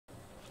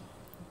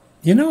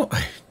You know,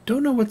 I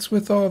don't know what's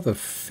with all the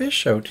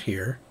fish out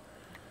here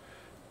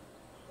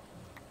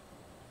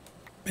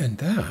and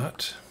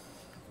that,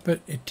 but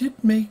it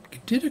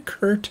did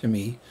occur to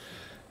me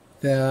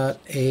that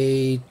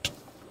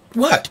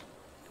what?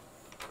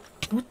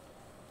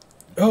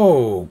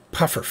 Oh,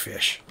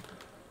 pufferfish.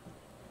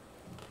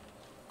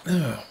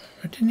 Oh,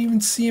 I didn't even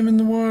see him in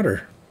the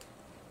water.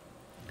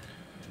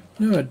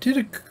 No, it did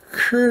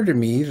occur to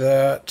me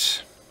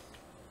that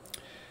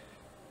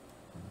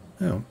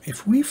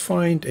if we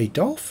find a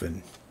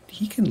dolphin,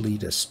 he can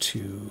lead us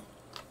to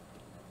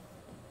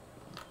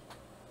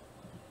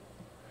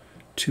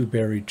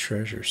buried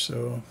treasure.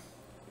 So,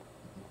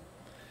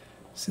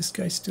 is this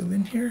guy still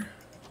in here?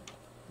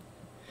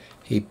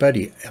 Hey,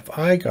 buddy, have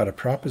I got a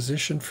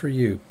proposition for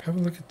you? Have a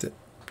look at the...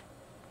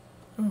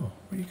 Oh,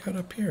 what do you got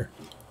up here?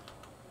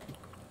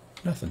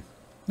 Nothing.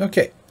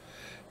 Okay.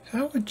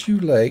 How would you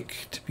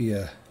like to be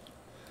a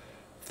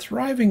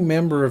thriving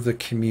member of the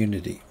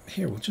community?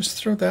 Here, we'll just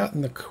throw that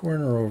in the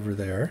corner over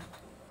there.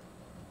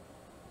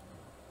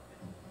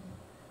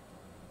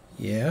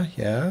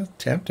 Yeah.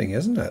 Tempting,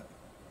 isn't it?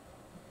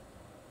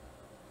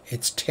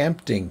 It's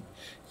tempting.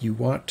 You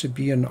want to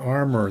be an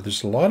armorer.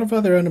 There's a lot of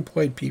other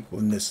unemployed people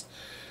in this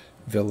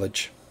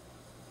village.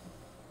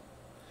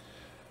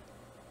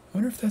 I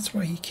wonder if that's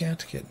why he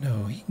can't get...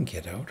 No, he can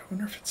get out. I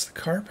wonder if it's the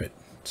carpet.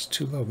 It's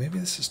too low. Maybe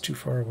this is too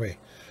far away.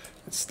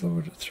 Let's throw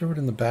it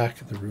in the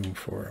back of the room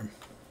for him.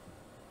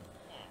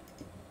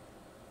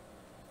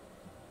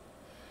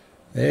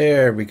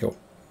 There we go.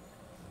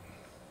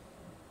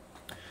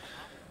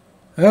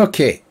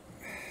 Okay.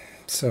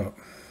 So,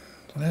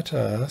 let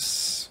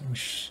us...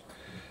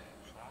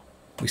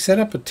 We set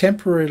up a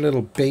temporary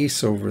little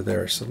base over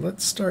there, so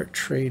let's start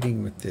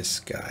trading with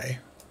this guy.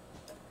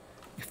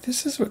 If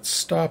this is what's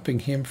stopping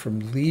him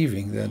from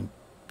leaving, then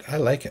I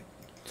like it.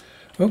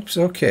 Oops,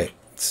 okay.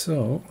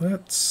 So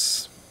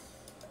let's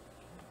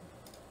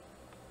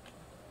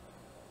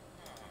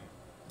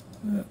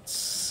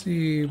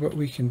see what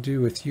we can do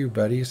with you,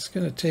 buddy. It's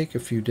going to take a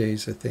few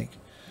days, I think.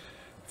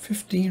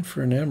 15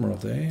 for an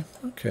emerald, eh?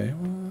 Okay,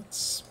 well,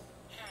 let's...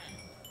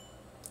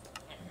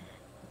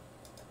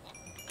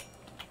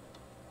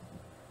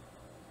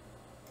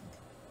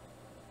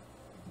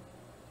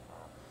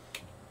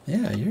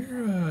 Yeah,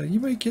 you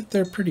might get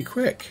there pretty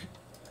quick.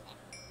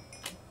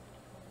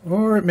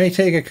 Or it may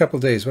take a couple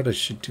days. What I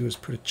should do is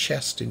put a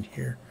chest in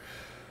here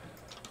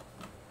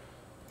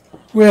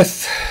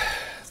with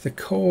the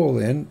coal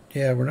in.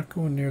 Yeah, we're not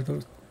going near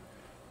those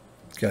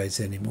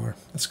guys anymore.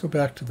 Let's go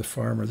back to the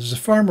farmer. There's a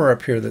farmer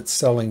up here that's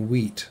selling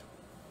wheat.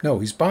 No,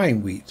 he's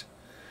buying wheat.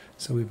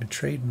 So we've been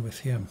trading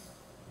with him.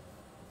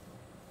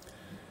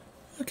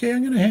 Okay,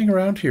 I'm going to hang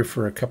around here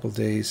for a couple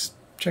days.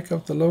 Check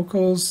out the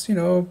locals, you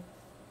know,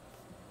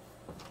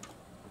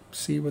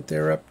 see what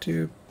they're up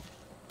to.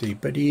 Hey,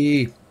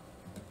 buddy.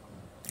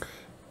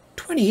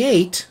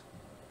 28?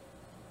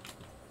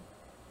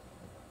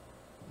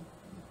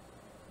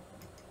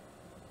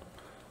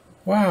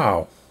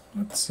 Wow,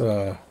 that's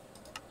a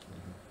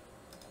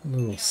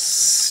little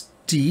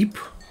steep.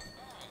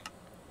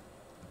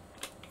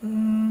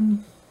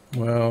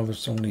 Well,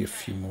 there's only a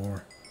few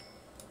more.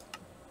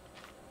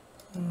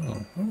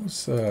 Oh, that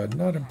was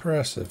not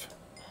impressive.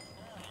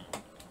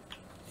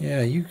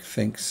 Yeah, you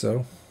think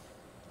so.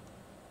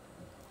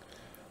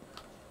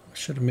 I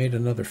should have made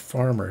another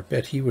farmer. I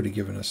bet he would have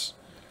given us...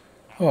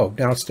 Oh,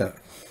 now it's down.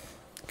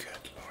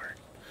 Good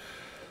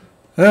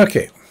Lord.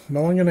 Okay,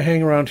 well, I'm going to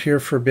hang around here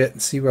for a bit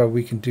and see what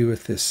we can do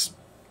with this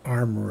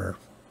armorer.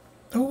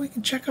 Oh, we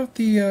can check out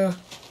the... you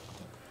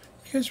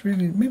guys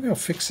really... Maybe I'll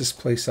fix this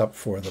place up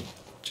for them.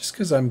 Just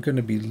because I'm going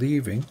to be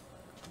leaving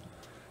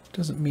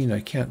doesn't mean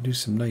I can't do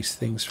some nice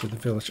things for the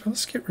village. Oh,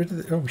 let's get rid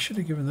of the... Oh, we should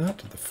have given that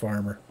to the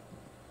farmer.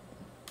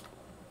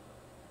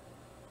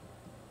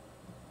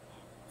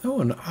 Oh,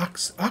 an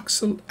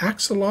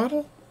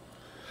axolotl?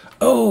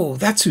 Oh,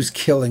 that's who's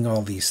killing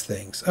all these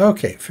things.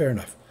 Okay, fair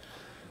enough.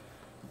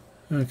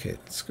 Okay,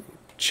 let's go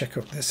check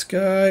out this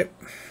guy.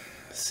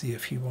 See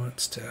if he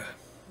wants to...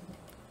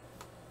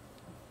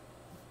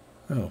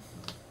 Oh,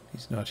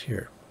 he's not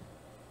here.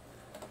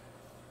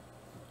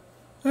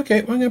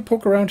 Okay, well, I'm going to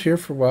poke around here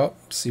for a while,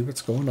 see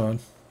what's going on.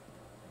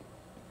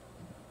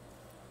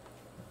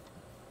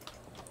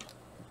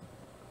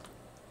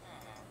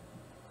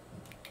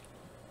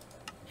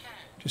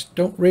 Just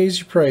don't raise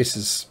your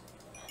prices.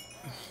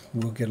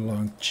 We'll get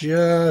along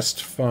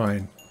just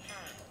fine.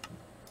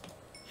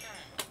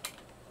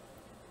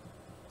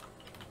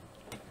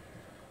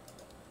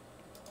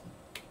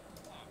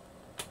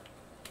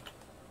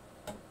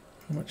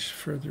 How much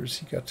further has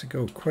he got to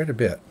go? Quite a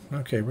bit.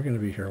 Okay, we're going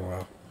to be here a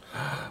while.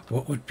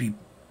 What would be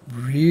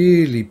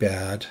really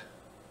bad?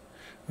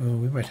 Oh,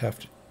 we might have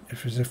to,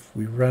 if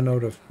we run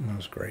out of, that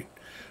was great,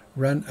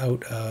 run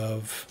out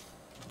of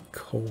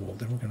coal,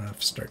 then we're going to have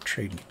to start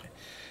trading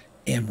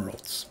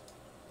emeralds.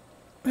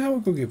 Now we'll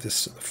go give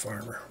this to the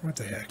farmer. What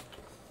the heck?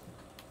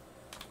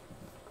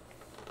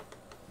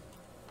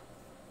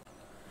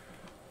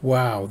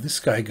 Wow, this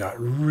guy got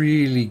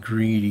really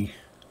greedy.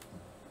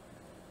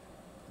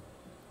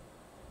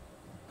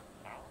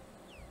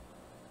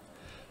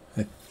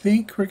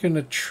 think we're going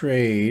to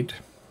trade.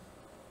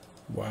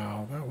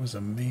 Wow, that was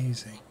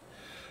amazing.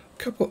 A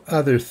couple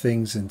other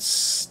things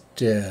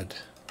instead.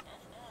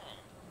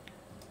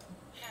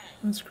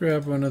 Let's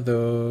grab one of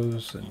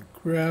those and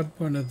grab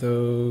one of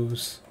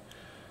those,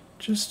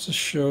 just to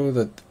show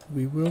that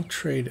we will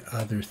trade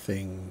other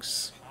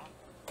things.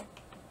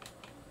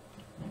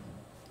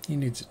 He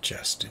needs a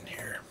chest in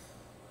here.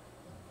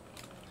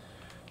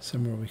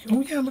 Somewhere we can...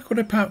 Oh yeah, look what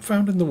I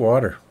found in the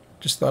water.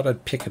 Just thought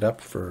I'd pick it up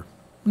for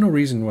no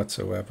reason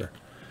whatsoever.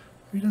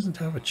 He doesn't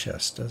have a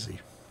chest, does he?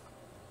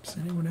 Does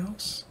anyone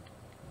else?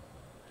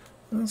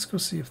 Well, let's go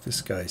see if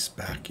this guy's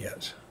back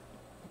yet.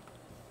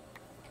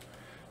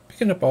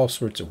 Picking up all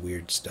sorts of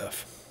weird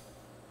stuff.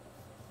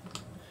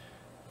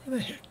 Where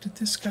the heck did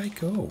this guy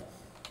go?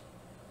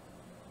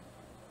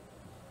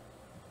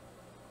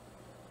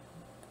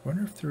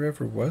 Wonder if there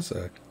ever was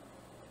a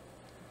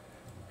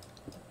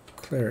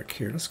cleric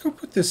here. Let's go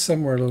put this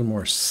somewhere a little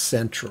more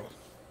central.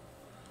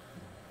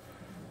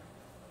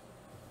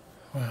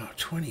 Wow,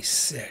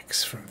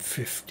 26 from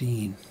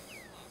 15.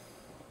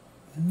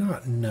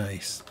 Not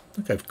nice.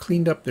 Look, I've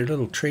cleaned up their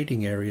little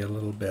trading area a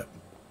little bit.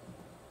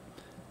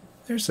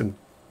 There's some...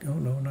 Oh,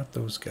 no, not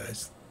those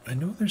guys. I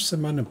know there's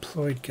some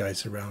unemployed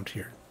guys around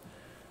here.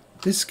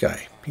 This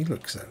guy, he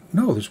looks...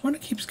 No, there's one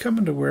that keeps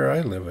coming to where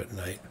I live at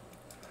night.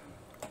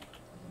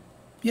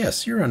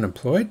 Yes, you're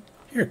unemployed.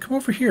 Here, come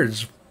over here.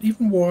 There's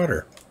even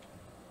water.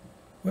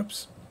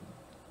 Whoops.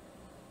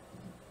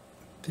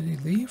 Did he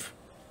leave?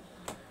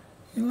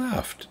 He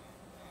left.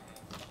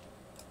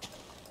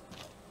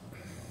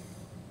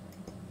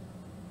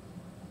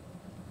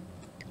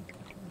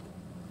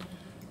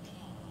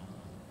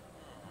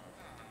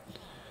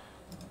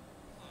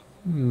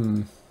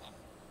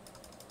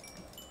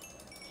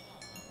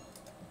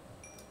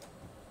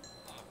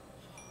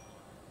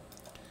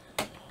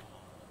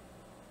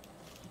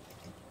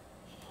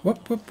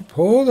 Whoop, whoop, whoop.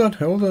 Hold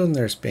on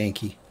there,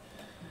 Spanky.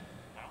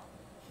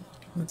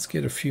 Let's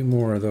get a few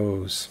more of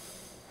those.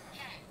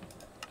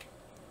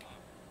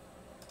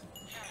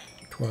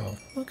 12.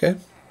 Okay.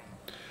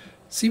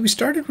 See, we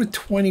started with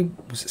 20,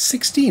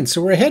 16,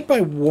 so we're ahead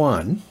by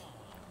 1.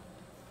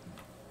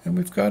 And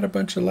we've got a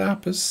bunch of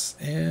lapis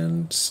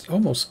and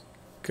almost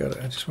got...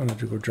 I just wanted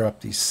to go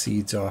drop these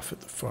seeds off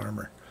at the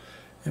farmer.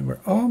 And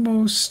we're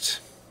almost...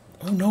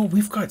 Oh no,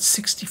 we've got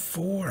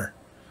 64.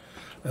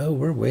 Oh,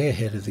 we're way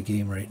ahead of the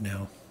game right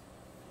now.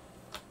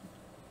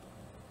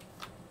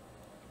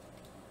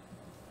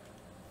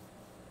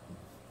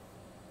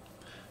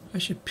 I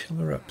should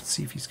pillar up and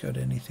see if he's got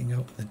anything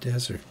out in the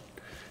desert.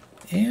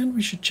 And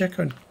we should check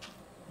on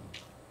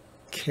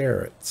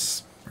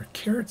carrots. Are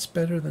carrots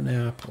better than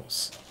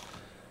apples?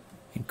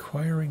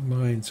 Inquiring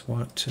minds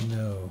want to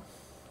know.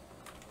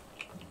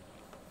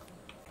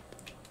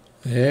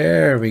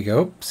 There we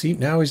go. See,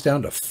 now he's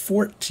down to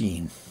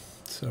 14.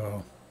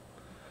 So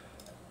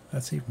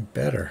that's even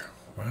better.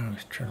 Wow,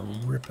 he's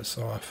trying to rip us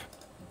off.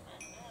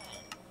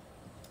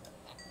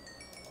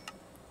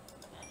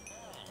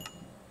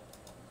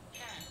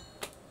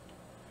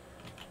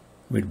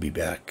 We'll be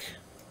back.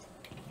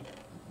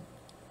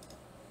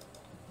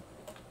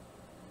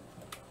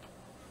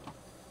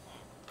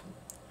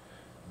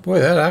 Boy,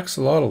 that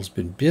axolotl's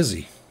been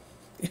busy.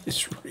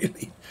 It's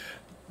really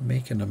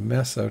making a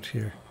mess out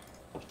here.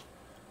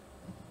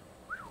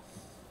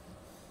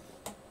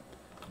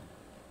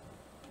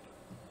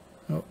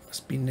 Oh,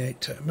 must be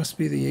night time. Must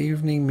be the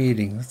evening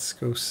meeting. Let's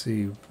go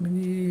see. Do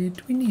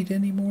we need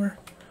any more?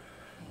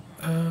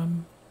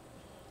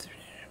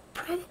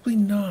 Probably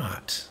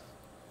not.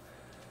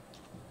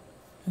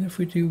 And if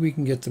we do, we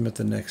can get them at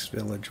the next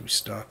village we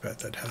stop at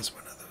that has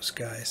one of those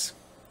guys.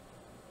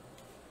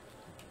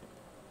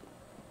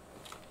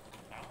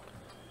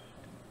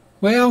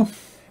 Well,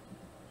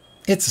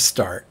 it's a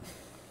start.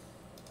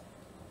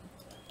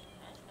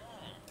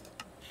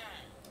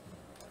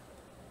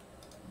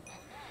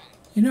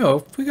 You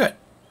know, if we got...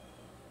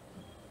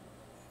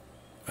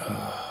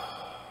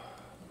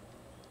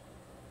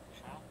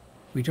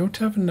 we don't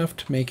have enough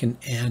to make an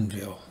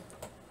anvil.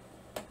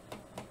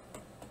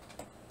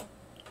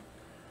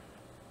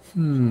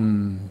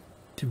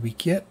 Did we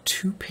get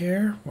 2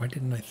 pair? Why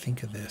didn't I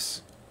think of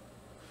this?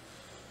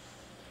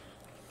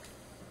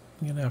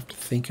 I'm going to have to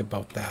think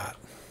about that.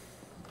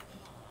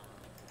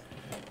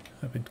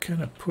 I've been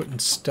kind of putting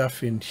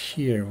stuff in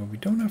here. Well, we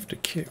don't have to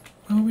carry...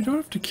 Well, we don't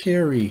have to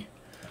carry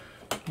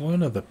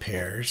one of the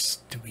pairs.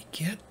 Do we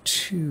get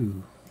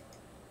 2?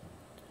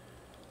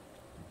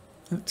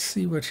 Let's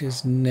see what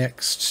his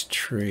next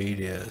trade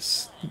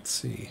is. Let's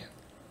see.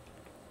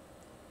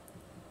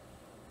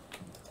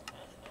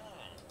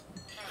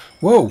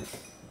 Whoa!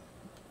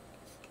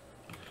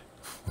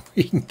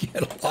 We can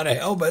get a lot of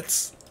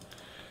helmets.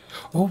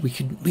 Oh, we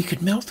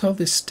could melt all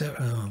this stuff.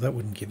 Oh, that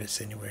wouldn't give us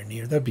anywhere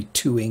near. That'd be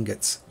 2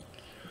 ingots.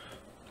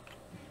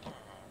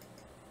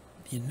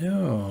 You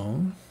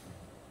know,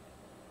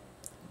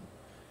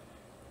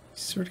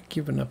 sort of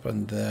given up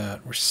on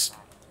that. We're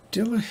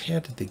still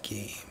ahead of the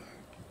game.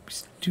 We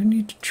do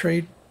need to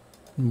trade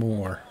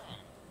more.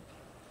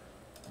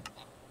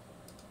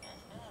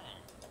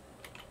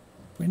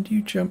 When do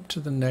you jump to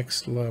the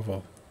next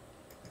level?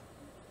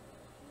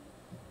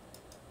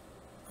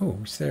 Oh,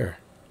 he's there.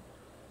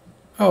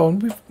 Oh,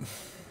 and we've...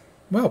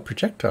 Well,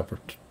 projectile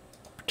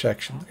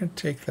protection. We're going to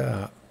take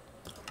that.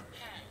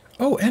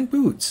 Oh, and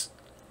boots.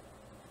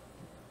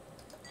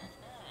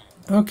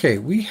 Okay,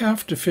 we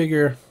have to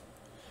figure...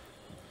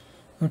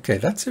 Okay,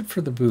 that's it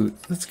for the boot.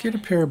 Let's get a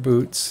pair of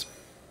boots.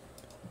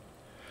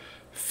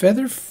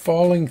 Feather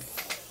falling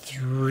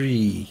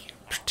 3.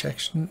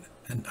 Protection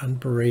and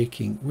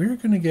unbreaking. We're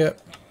going to get...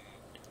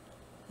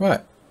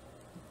 What?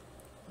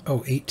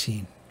 Oh,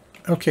 18.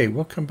 Okay,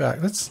 we'll come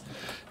back. Let's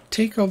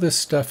take all this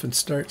stuff and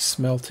start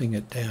smelting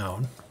it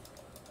down.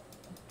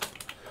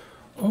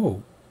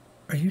 Oh,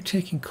 are you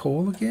taking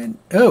coal again?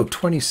 Oh,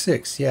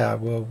 26. Yeah,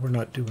 well, we're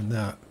not doing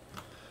that.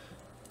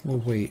 We'll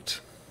wait.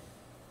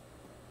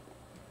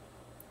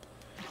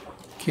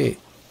 Okay,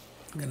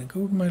 I'm going to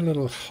go to my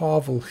little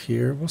hovel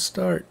here. We'll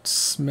start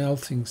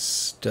smelting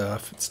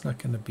stuff. It's not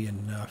going to be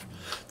enough.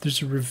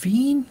 There's a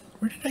ravine.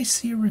 Where did I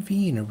see a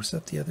ravine? Or was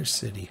that the other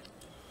city?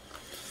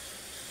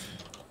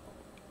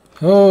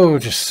 Oh,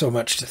 just so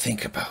much to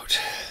think about.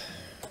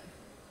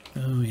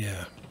 Oh,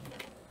 yeah.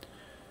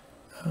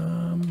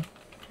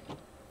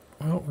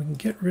 Well, we can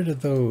get rid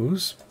of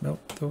those.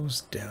 Melt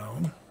those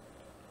down.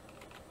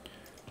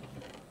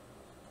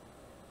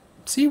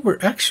 See, we're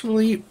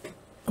actually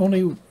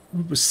only...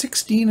 It was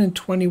 16 and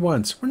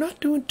 21, so we're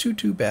not doing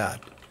too bad.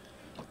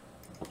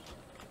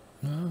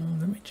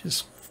 Let me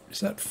just... Is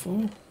that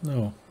full?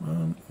 No.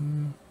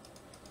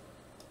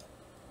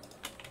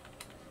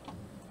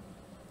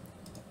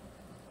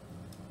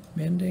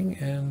 Mending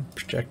and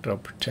projectile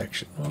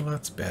protection. Well,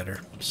 that's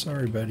better.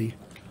 Sorry, buddy.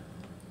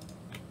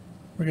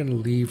 We're going to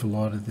leave a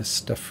lot of this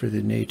stuff for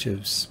the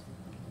natives.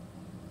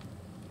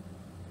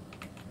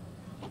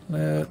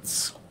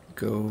 Let's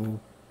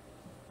go...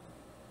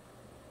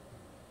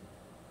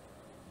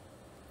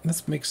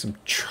 Let's make some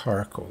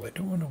charcoal. I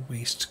don't want to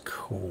waste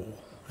coal.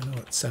 I know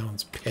it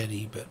sounds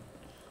petty, but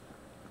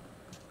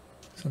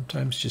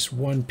sometimes just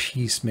one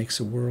piece makes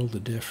a world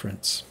of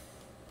difference.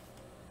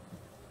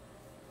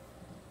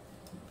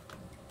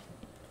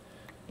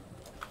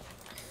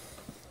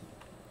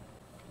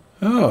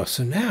 Oh,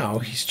 so now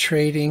he's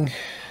trading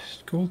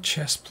gold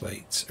chest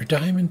plates, or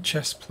diamond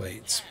chest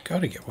plates. Got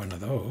to get one of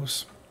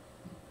those.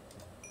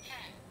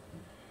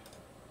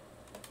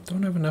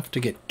 Don't have enough to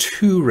get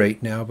 2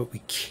 right now, but we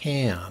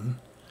can.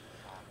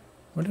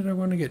 What did I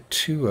want to get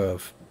 2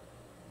 of?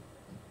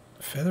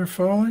 Feather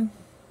falling?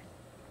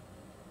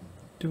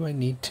 Do I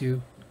need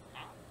to?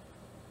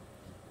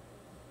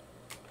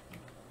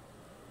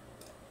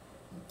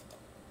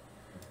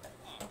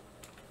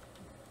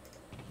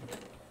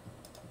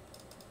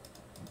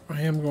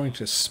 I am going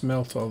to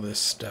smelt all this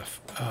stuff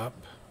up.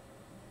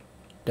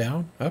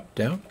 Down, up,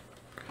 down.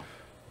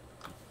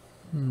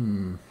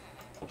 I'm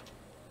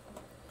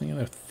going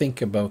to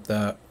think about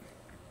that.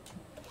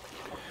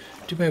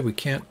 Too bad we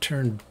can't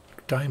turn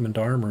diamond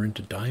armor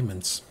into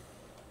diamonds.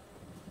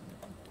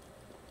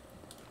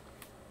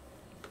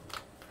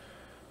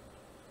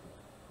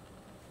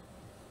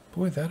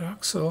 Boy, that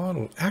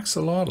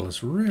axolotl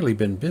has really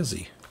been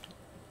busy.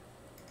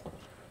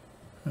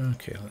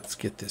 Okay, let's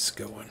get this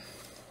going.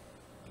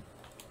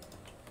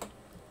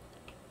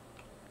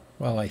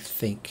 Well, I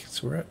think.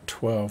 So we're at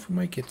 12. We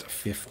might get to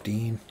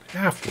 15.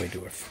 Halfway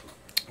to it.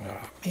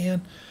 Oh,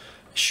 man.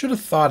 I should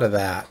have thought of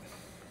that.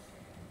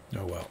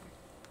 Oh, well.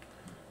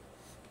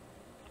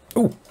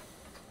 Oh!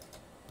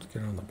 Let's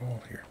get on the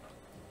ball here.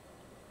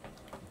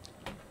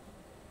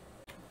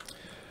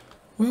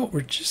 Well,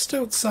 we're just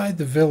outside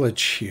the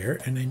village here,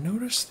 and I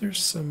noticed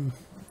there's some...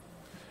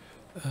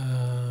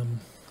 a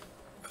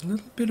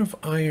little bit of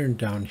iron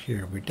down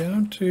here. We're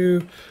down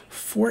to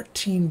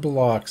 14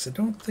 blocks. I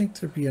don't think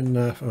there'd be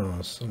enough. Oh,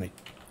 it's only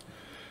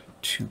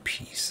 2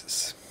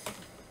 pieces.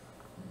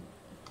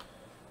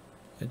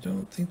 I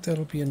don't think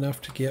that'll be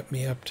enough to get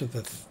me up to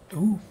the...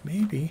 Oh,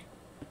 maybe.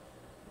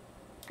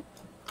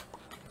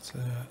 What's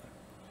that?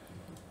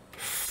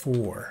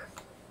 4.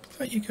 I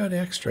thought you got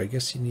extra. I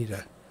guess you need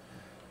a...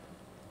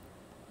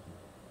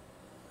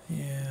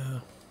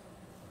 Yeah.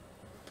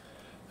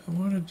 I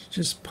wanted to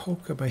just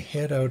poke my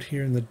head out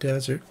here in the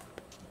desert.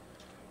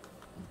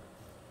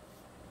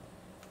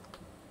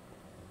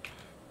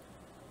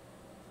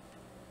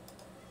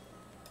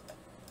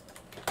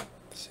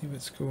 See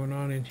what's going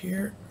on in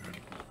here.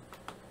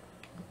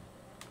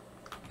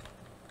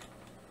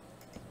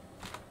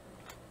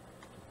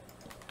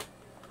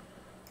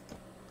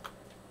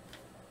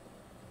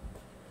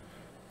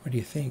 What do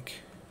you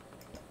think?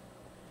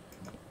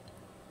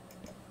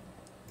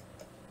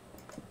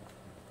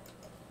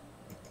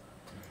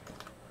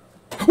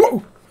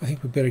 Whoa! I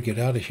think we better get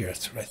out of here.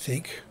 That's what I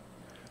think.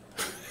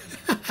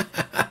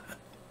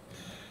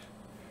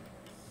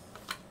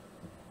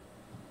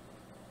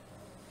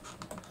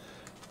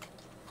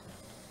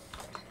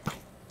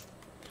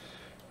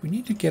 We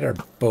need to get our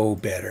bow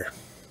better.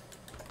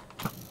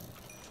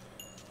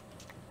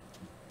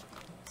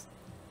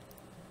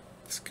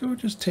 Let's go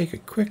just take a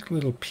quick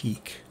little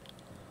peek.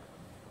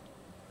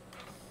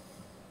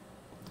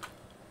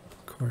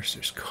 course,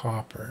 there's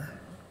copper.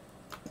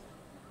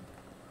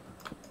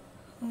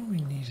 All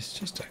we need is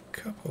just a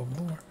couple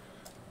more.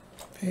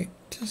 Hey,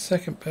 just a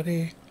second,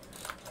 buddy.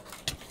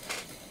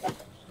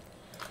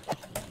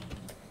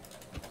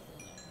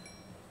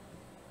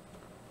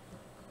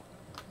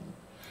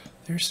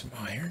 There's some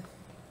iron.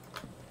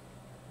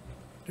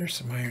 There's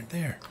some iron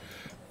there.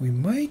 We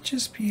might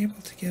just be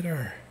able to get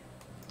our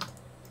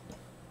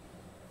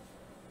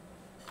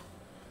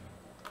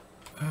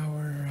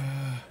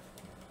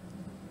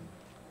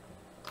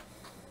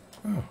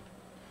oh,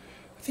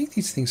 I think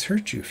these things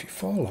hurt you if you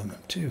fall on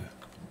them too.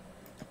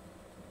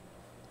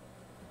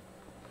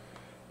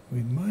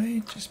 We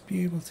might just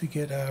be able to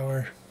get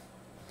our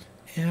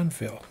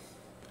anvil.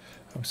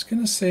 I was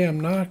going to say I'm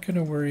not going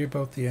to worry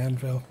about the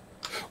anvil.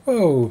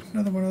 Whoa,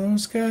 another one of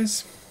those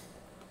guys.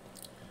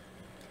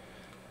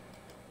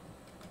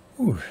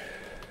 Ooh,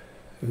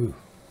 ooh,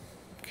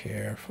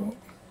 careful.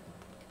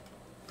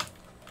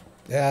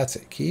 That's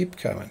it, keep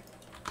coming.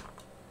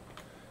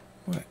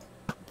 What?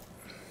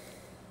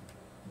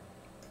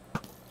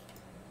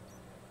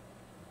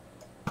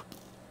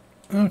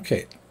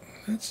 Okay,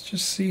 let's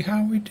just see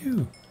how we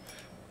do.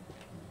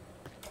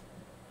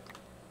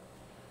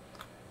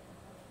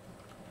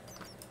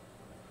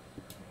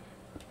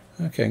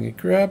 Okay, I'm going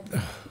to grab...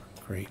 Oh,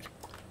 great.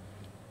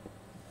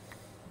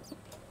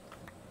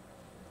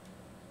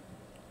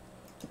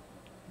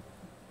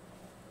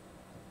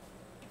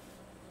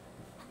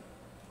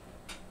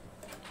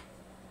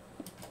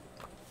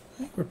 I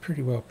think we're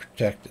pretty well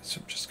protected,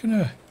 so I'm just going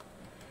to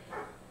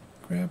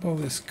grab all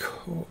this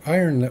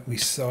iron that we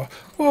saw.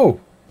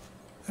 Whoa!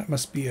 That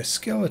must be a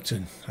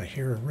skeleton. I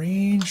hear a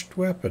ranged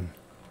weapon.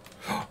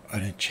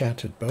 An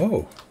enchanted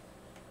bow.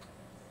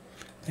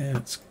 And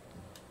it's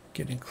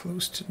getting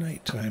close to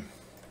nighttime.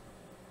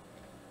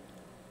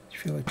 You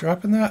feel like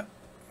dropping that?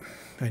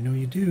 I know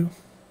you do.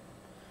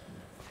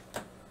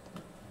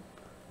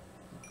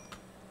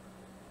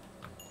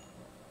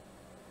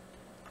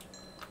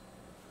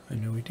 I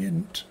know we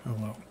didn't. Oh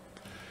well.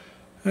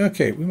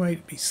 Okay, we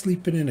might be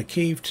sleeping in a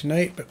cave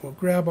tonight, but we'll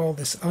grab all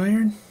this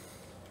iron.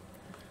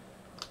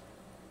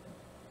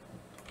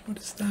 What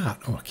is that?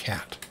 Oh, a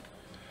cat.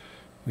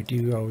 We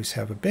do always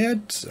have a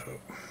bed, so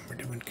we're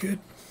doing good.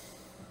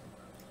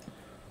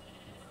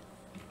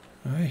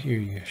 I hear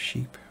you,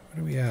 sheep.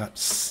 What are we at?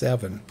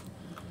 7.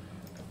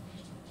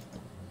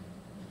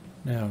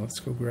 Now, let's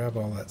go grab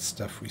all that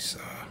stuff we saw.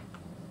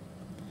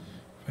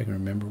 If I can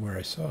remember where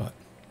I saw it.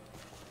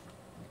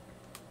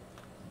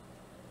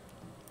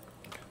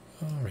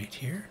 All right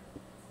here.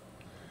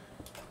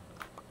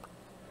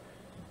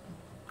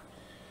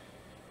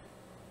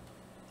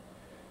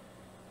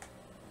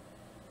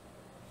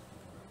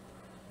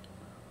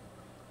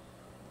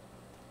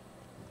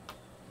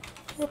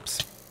 Whoops.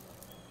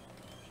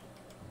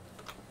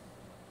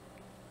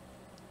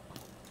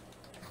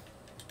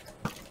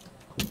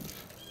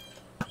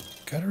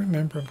 Gotta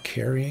remember I'm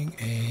carrying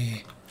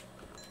a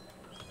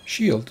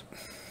shield.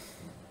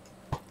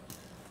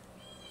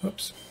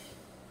 Whoops.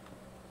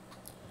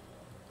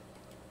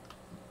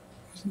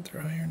 Isn't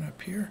there iron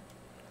up here?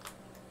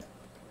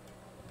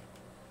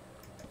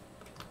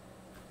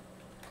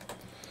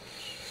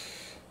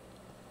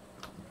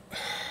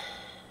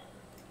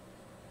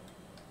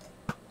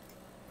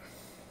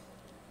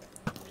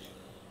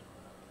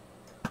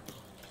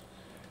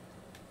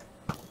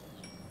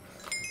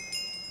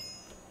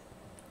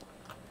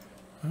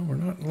 Well, we're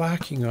not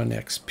lacking on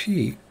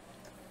XP.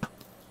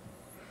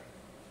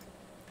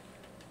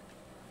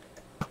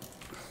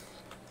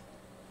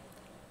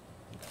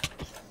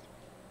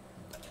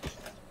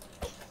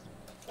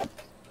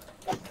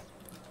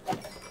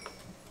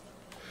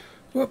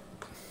 Whoop.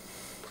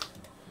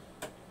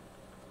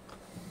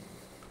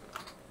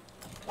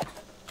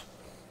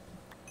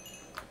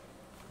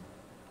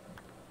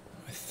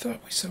 I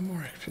thought we saw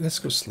more XP. Let's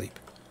go sleep.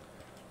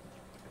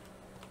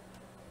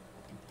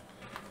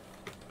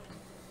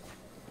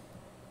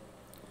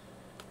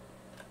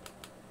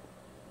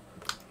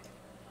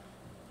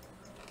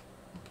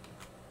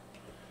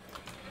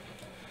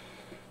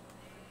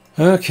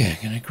 Okay,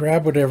 I'm going to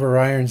grab whatever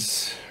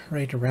iron's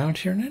right around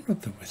here and end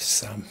with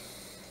some.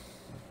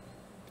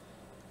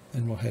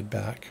 Then we'll head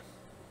back.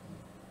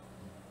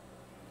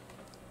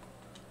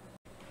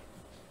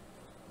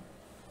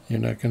 You're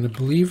not going to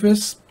believe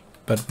this,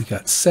 but we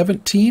got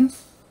 17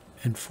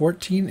 and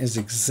 14 is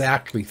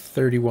exactly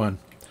 31.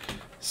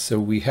 So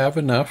we have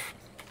enough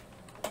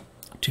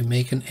to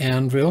make an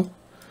anvil.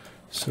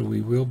 So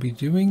we will be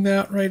doing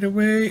that right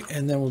away,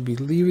 and then we'll be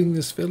leaving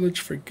this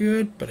village for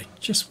good, but I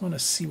just want to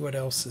see what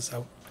else is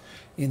out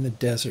in the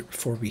desert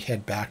before we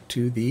head back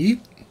to the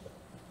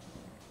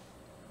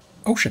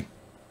ocean.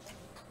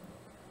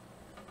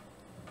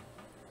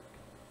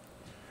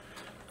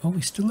 Oh,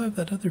 we still have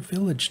that other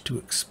village to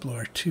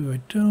explore too. I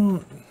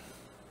don't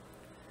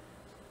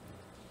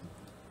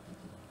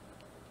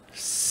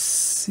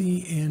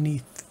see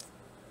anything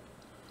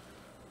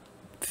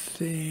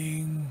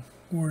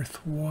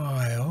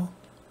worthwhile.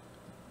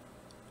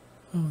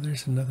 Oh,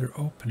 there's another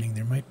opening.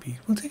 There might be.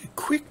 We'll take a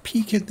quick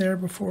peek in there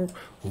before.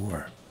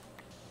 Or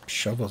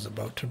shovel's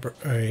about to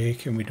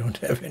break and we don't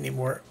have any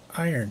more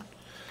iron.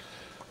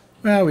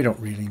 Well, we don't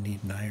really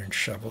need an iron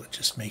shovel. It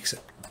just makes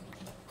it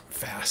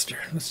faster.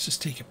 Let's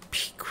just take a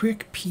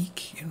quick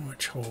peek. In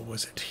which hole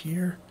was it?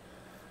 Here?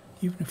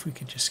 Even if we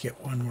could just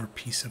get one more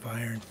piece of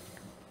iron.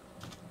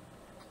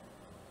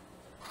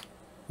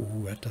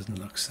 Ooh, that doesn't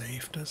look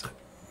safe, does it?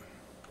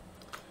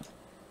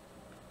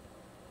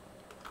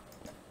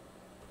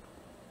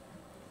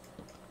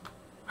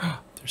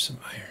 There's some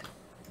iron.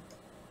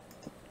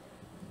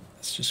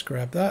 Let's just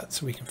grab that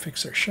so we can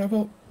fix our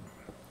shovel.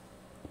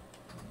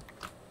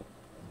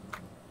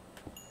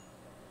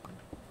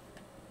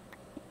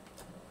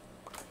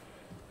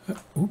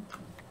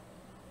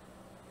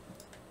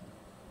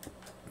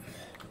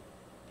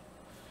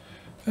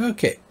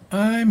 Okay,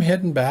 I'm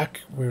heading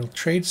back. We'll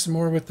trade some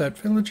more with that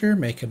villager,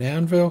 make an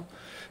anvil,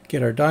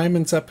 get our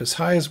diamonds up as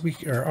high as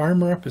our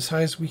armor up as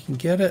high as we can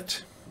get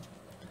it.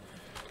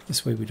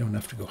 This way we don't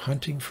have to go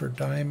hunting for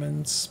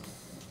diamonds.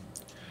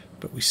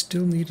 But we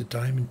still need a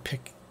diamond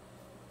pick.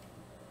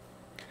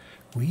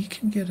 We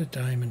can get a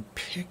diamond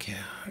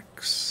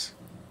pickaxe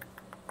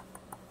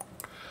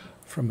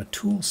from a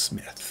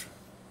toolsmith.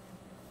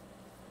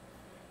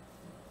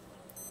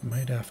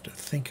 Might have to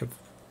think of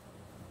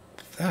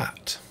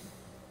that.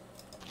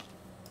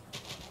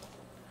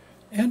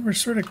 And we're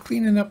sort of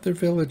cleaning up their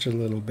village a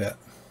little bit.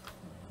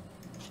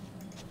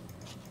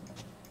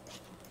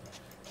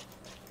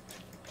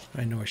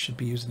 I know I should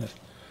be using a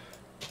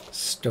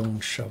stone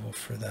shovel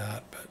for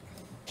that, but...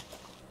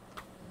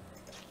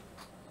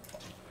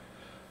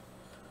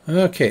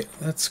 Okay,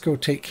 let's go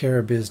take care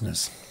of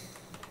business.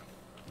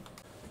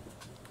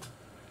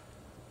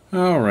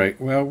 All right,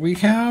 well, we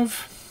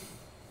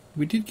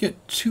did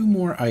get 2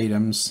 more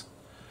items.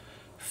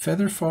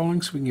 Feather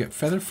falling, so we can get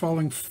feather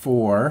falling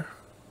 4.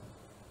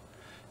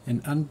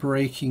 And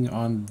unbreaking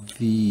on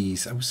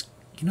these. I was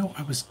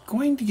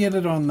going to get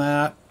it on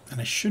that,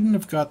 and I shouldn't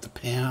have got the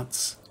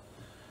pants.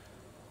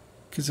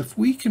 Because if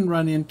we can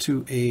run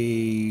into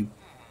a...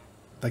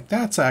 Like,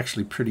 that's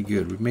actually pretty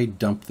good. We may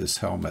dump this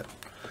helmet.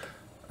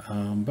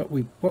 But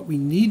what we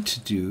need to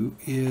do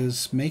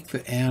is make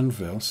the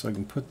anvil so I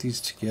can put these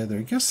together.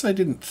 I guess I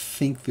didn't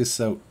think this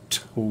out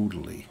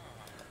totally.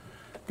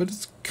 But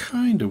it's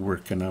kind of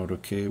working out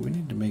okay. We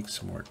need to make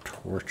some more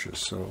torches,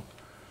 so...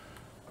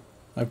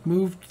 I've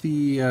moved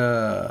the,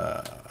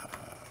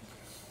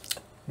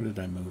 what did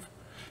I move?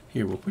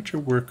 Here, we'll put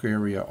your work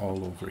area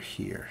all over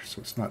here, so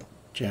it's not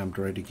jammed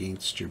right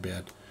against your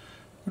bed.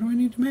 What do I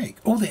need to make?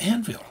 Oh, the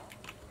anvil.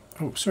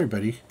 Oh, sorry,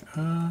 buddy.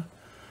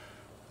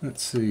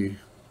 Let's see.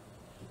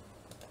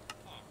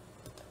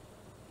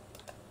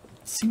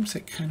 It seems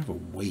like kind of a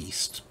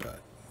waste, but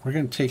we're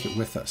going to take it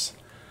with us.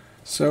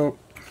 So,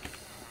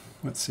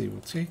 let's see. We'll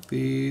take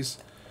these...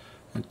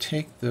 and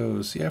take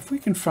those. Yeah, if we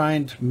can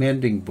find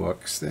mending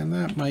books, then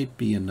that might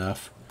be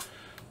enough.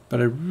 But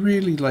I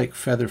really like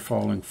Feather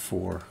Falling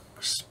 4,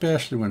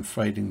 especially when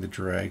fighting the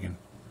dragon.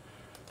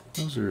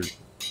 Those are...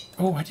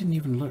 Oh, I didn't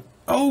even look.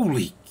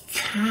 Holy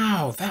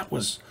cow, that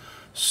was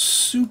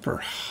super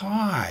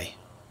high.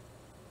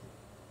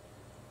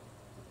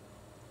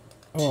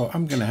 Oh,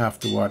 I'm going to have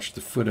to watch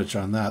the footage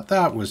on that.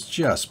 That was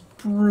just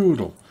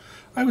brutal.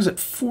 I was at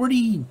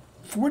 40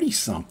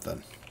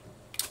 something.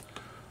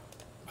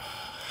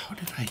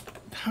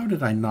 How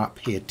did I not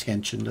pay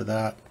attention to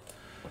that?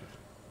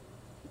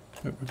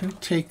 But we're going to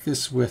take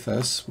this with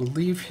us. We'll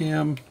leave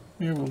him.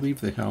 Here, we'll leave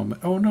the helmet.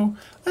 Oh, no.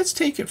 Let's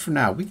take it for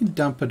now. We can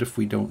dump it if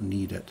we don't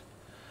need it.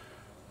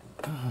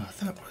 Oh,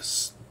 that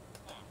was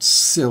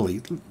silly.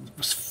 It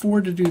was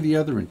 4 to do the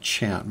other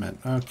enchantment.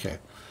 Okay.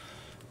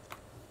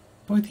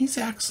 Boy, these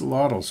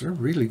axolotls are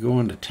really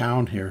going to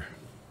town here.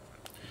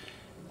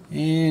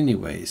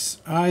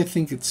 Anyways, I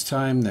think it's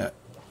time that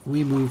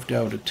we moved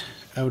out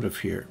of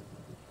here.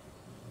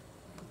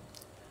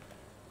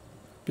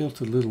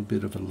 Built a little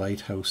bit of a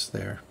lighthouse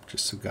there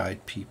just to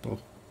guide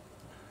people.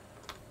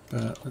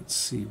 But let's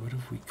see, what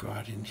have we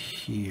got in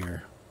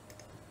here?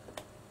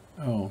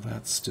 Oh,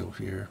 that's still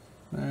here.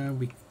 I'm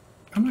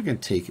not going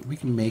to take it. We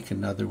can make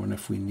another one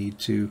if we need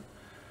to.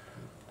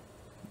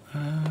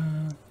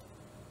 I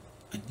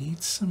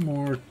need some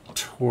more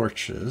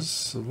torches,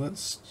 so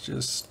let's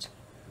just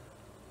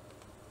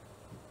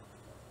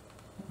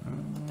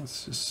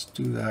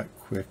do that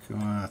quick. Oh,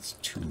 that's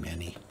too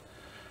many.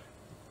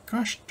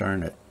 Gosh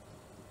darn it.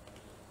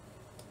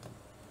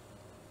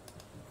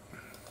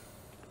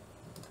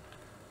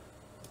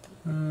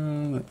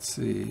 Let's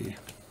see.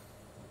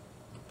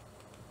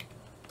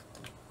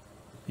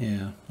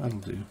 Yeah, that'll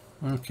do.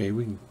 Okay,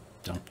 we can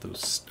dump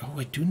those. Oh,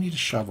 I do need a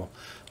shovel.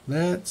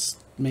 Let's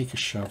make a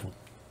shovel.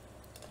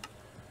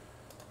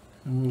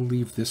 And we'll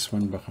leave this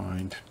one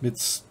behind.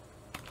 It's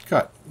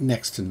got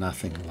next to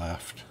nothing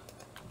left.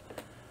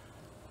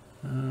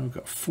 We've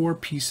got 4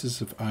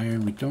 pieces of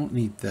iron. We don't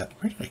need that.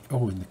 Where did I...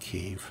 Oh, in the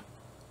cave.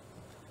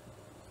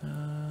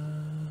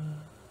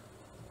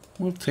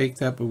 We'll take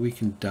that, but we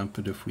can dump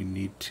it if we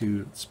need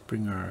to. Let's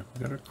bring our...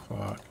 We've got our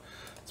clock.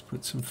 Let's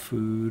put some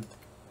food.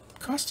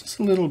 Cost us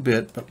a little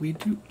bit, but we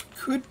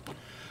could...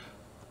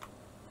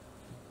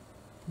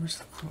 Where's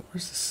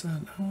the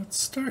sun? Oh, it's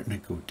starting to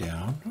go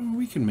down. Oh,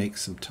 we can make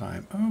some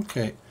time.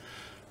 Okay.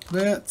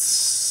 Let's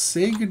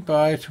say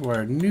goodbye to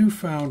our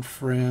newfound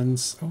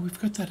friends. Oh, we've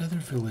got that other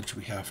village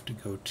we have to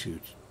go to.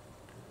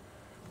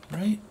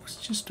 Right? It was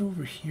just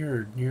over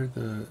here near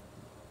the...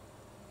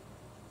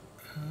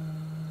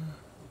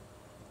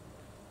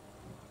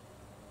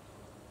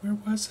 where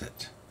was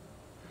it?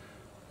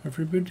 I've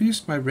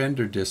reduced my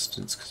render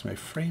distance because my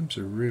frames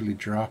are really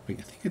dropping.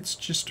 I think it's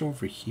just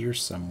over here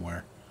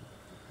somewhere.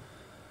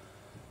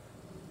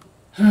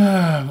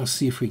 We'll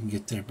see if we can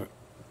get there, but...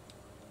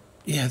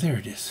 yeah, there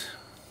it is.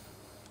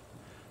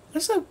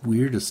 That's the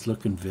weirdest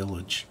looking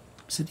village.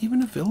 Is it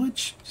even a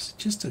village? Is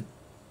it just a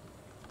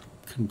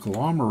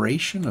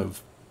conglomeration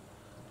of...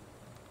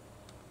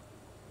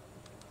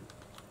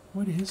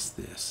 what is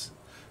this?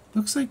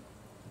 Looks like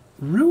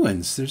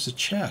ruins. There's a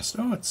chest.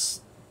 Oh,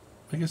 it's...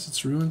 I guess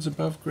it's ruins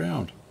above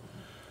ground.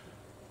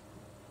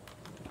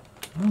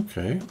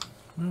 Okay.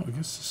 Well, I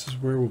guess this is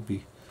where we'll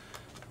be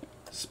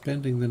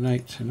spending the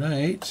night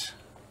tonight.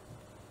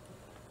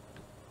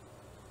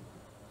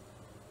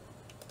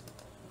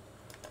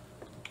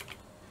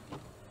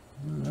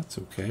 Oh, that's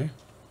okay.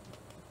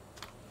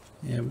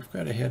 Yeah, we've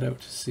got to head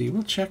out to sea.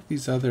 We'll check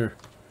these other...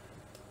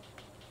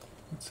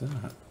 what's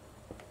that?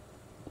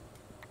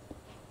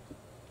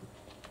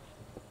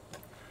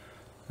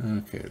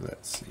 Okay,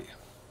 let's see.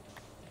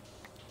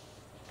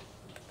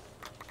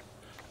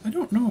 I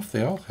don't know if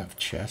they all have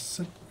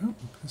chests. Oh,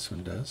 this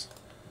one does.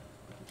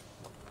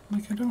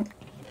 Like, I don't...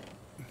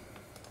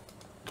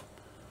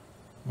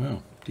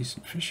 wow,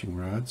 decent fishing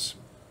rods.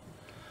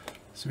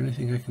 Is there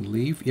anything I can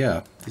leave?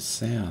 Yeah, the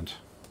sand.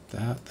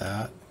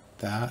 That.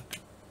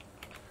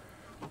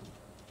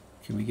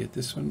 Can we get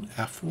this one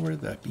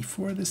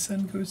before the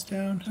sun goes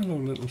down? Hello,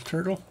 little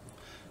turtle.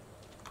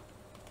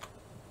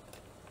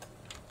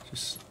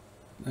 Just,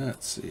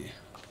 let's see.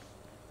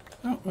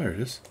 Oh, there it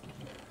is.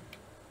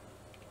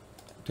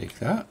 Take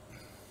that.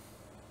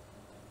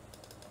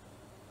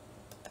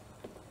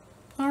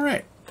 All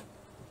right.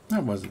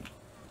 That wasn't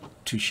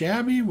too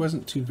shabby,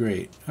 wasn't too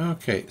great.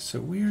 Okay, so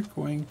we are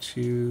going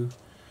to,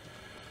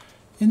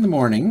 in the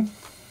morning,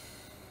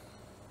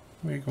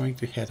 we're going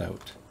to head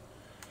out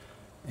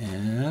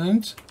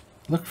and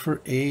look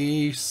for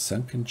a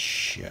sunken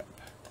ship.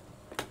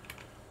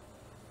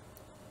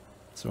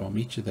 So I'll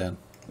meet you then.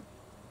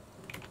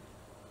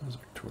 Those are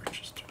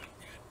torches.